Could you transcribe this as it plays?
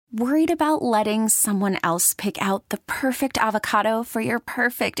Worried about letting someone else pick out the perfect avocado for your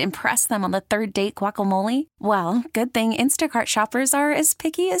perfect impress them on the third date guacamole? Well, good thing Instacart shoppers are as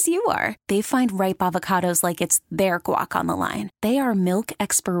picky as you are. They find ripe avocados like it's their guac on the line. They are milk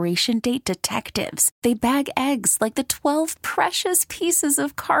expiration date detectives. They bag eggs like the 12 precious pieces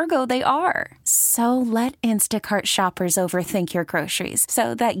of cargo they are. So let Instacart shoppers overthink your groceries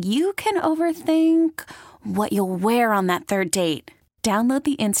so that you can overthink what you'll wear on that third date. Download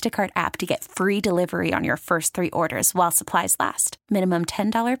the Instacart app to get free delivery on your first 3 orders while supplies last. Minimum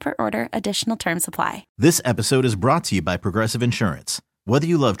 $10 per order. Additional terms apply. This episode is brought to you by Progressive Insurance. Whether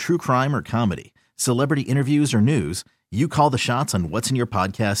you love true crime or comedy, celebrity interviews or news, you call the shots on what's in your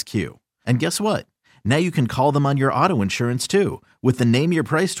podcast queue. And guess what? Now you can call them on your auto insurance too with the Name Your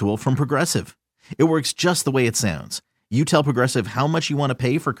Price tool from Progressive. It works just the way it sounds. You tell Progressive how much you want to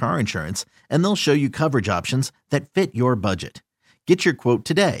pay for car insurance, and they'll show you coverage options that fit your budget. Get your quote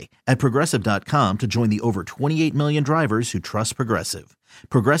today at Progressive.com to join the over 28 million drivers who trust Progressive.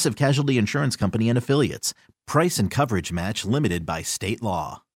 Progressive Casualty Insurance Company and Affiliates. Price and coverage match limited by state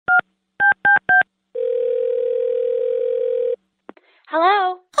law.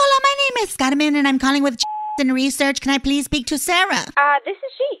 Hello. Hola, my name is Carmen, and I'm calling with in research. Can I please speak to Sarah? This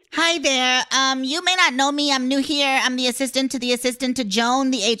is she. Hi there. You may not know me. I'm new here. I'm the assistant to Joan,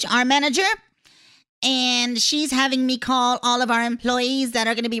 the HR manager. And she's having me call all of our employees that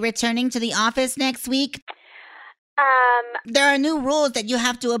are going to be returning to the office next week. There are new rules that you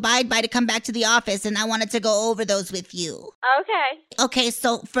have to abide by to come back to the office, and I wanted to go over those with you. Okay,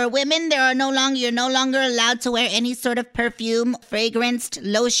 so for women, you're no longer allowed to wear any sort of perfume, fragranced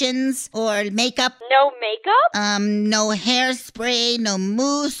lotions, or makeup. No makeup? No hairspray, no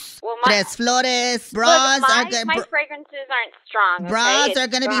mousse, Well, tres flores, bras are good. My fragrances aren't strong. Bras are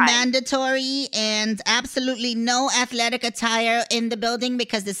going to be mandatory, and absolutely no athletic attire in the building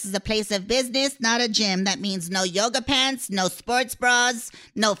because this is a place of business, not a gym. That means no yoga pants, no sports bras,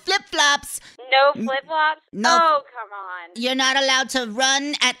 no flip-flops. No flip-flops? No. Oh, come on. You're not allowed to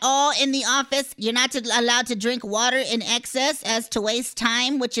run at all in the office. You're not allowed to drink water in excess as to waste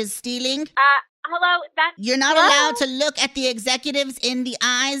time, which is stealing. Hello? You're not allowed to look at the executives in the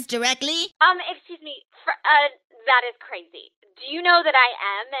eyes directly. Excuse me. That is crazy. Do you know that I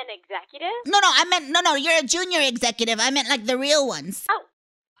am an executive? No, you're a junior executive. I meant like the real ones.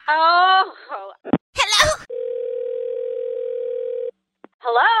 Oh. Hello?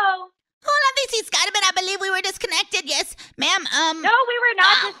 Hello? Hola, this is Carmen. I believe we were disconnected. Yes, ma'am. No, we were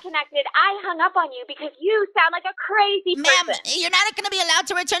not disconnected. I hung up on you because you sound like a crazy Ma'am, person. you're not going to be allowed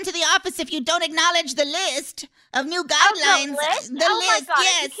to return to the office if you don't acknowledge the list of new guidelines. The list? My God. Yes, Yes,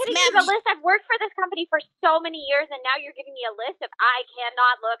 are you kidding ma'am. me? The list. I've worked for this company for so many years, and now you're giving me a list of I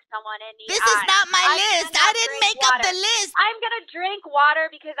cannot look someone in the This eye. is not my list. I didn't make up the list. I'm going to drink water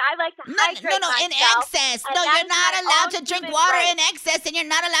because I like to hydrate myself. In excess. No, you're not allowed to drink water in excess, and you're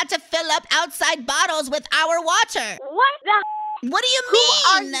not allowed to fill up outside bottles with our water. What the? What do you Who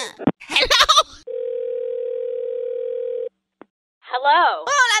are mean? you? Hello? Hello?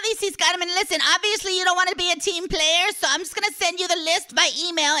 Hola, this is Carmen. Listen, obviously you don't want to be a team player, so I'm just going to send you the list by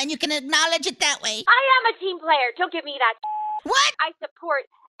email, and you can acknowledge it that way. I am a team player. Don't give me that. What? I support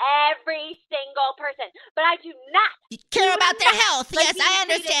every single person, but I do not care about their health. Yes, I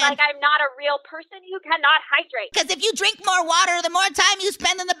understand. Like I'm not a real person who cannot hydrate. Because if you drink more water, the more time you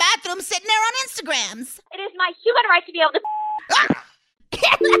spend in the bathroom sitting there on Instagrams. It is my human right to be able to.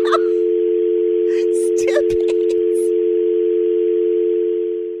 Stupid.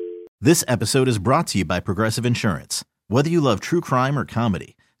 This episode is brought to you by Progressive Insurance. Whether you love true crime or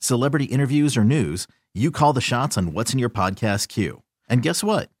comedy, celebrity interviews or news, you call the shots on what's in your podcast queue. And guess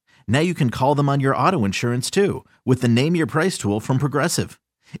what? Now you can call them on your auto insurance too with the Name Your Price tool from Progressive.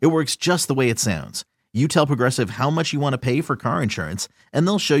 It works just the way it sounds. You tell Progressive how much you want to pay for car insurance, and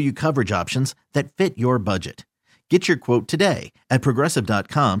they'll show you coverage options that fit your budget. Get your quote today at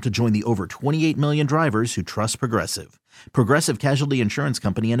Progressive.com to join the over 28 million drivers who trust Progressive. Progressive Casualty Insurance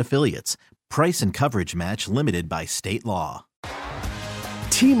Company and Affiliates. Price and coverage match limited by state law.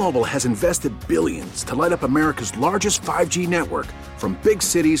 T-Mobile has invested billions to light up America's largest 5G network, from big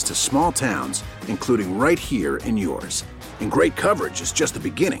cities to small towns, including right here in yours. And great coverage is just the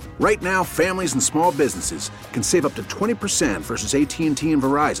beginning. Right now, families and small businesses can save up to 20% versus AT&T and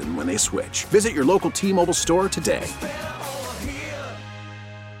Verizon when they switch. Visit your local T-Mobile store today.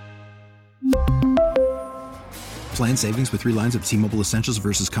 Plan savings with 3 lines of T-Mobile Essentials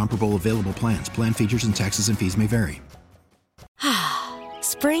versus comparable available plans. Plan features and taxes and fees may vary.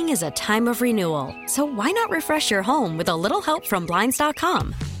 Spring is a time of renewal, so why not refresh your home with a little help from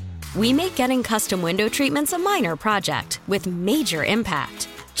Blinds.com? We make getting custom window treatments a minor project with major impact.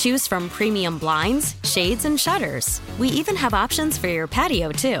 Choose from premium blinds, shades, and shutters. We even have options for your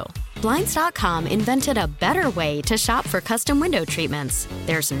patio, too. Blinds.com invented a better way to shop for custom window treatments.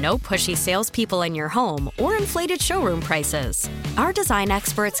 There's no pushy salespeople in your home or inflated showroom prices. Our design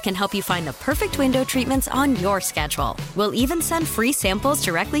experts can help you find the perfect window treatments on your schedule. We'll even send free samples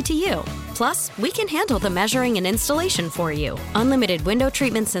directly to you. Plus, we can handle the measuring and installation for you. Unlimited window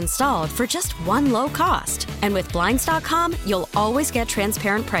treatments installed for just one low cost. And with Blinds.com, you'll always get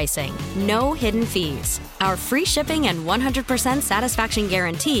transparent pricing. No hidden fees. Our free shipping and 100% satisfaction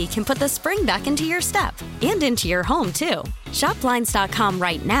guarantee can put the spring back into your step and into your home, too. Shop Blinds.com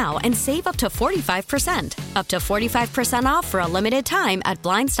right now and save up to 45%. Up to 45% off for a limited time at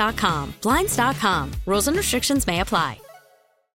Blinds.com. Blinds.com. Rules and restrictions may apply.